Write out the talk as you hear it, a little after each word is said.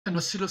An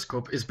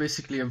oscilloscope is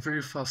basically a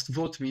very fast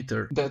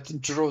voltmeter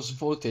that draws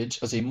voltage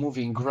as a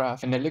moving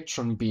graph. An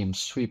electron beam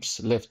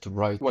sweeps left to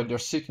right while your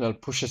signal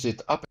pushes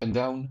it up and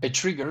down. A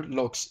trigger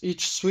locks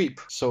each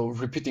sweep so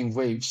repeating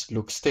waves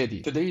look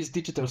steady. Today's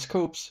digital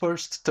scopes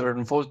first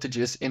turn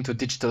voltages into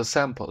digital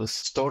samples,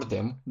 store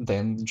them,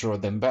 then draw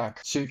them back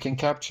so you can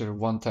capture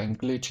one-time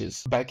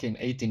glitches. Back in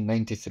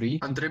 1893,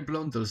 André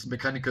Blondel's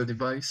mechanical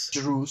device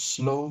drew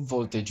slow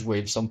voltage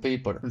waves on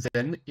paper.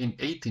 Then, in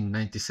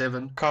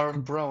 1897, Carl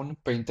Brown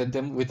painted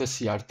them with a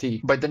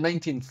CRT. By the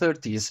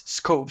 1930s,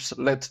 scopes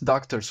let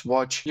doctors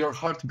watch your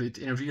heartbeat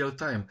in real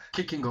time,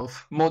 kicking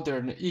off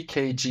modern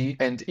EKG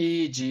and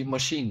EEG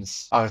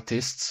machines.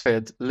 Artists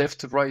fed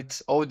left-right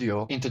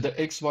audio into the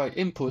XY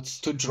inputs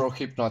to draw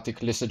hypnotic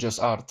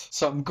lysistrate art.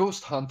 Some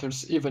ghost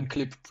hunters even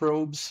clip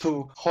probes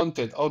to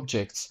haunted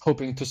objects,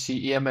 hoping to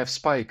see EMF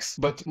spikes,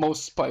 but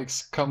most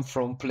spikes come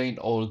from plain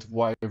old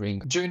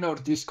wiring. Join our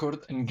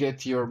Discord and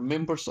get your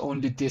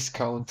members-only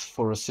discount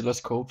for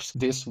oscilloscopes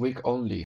this week only.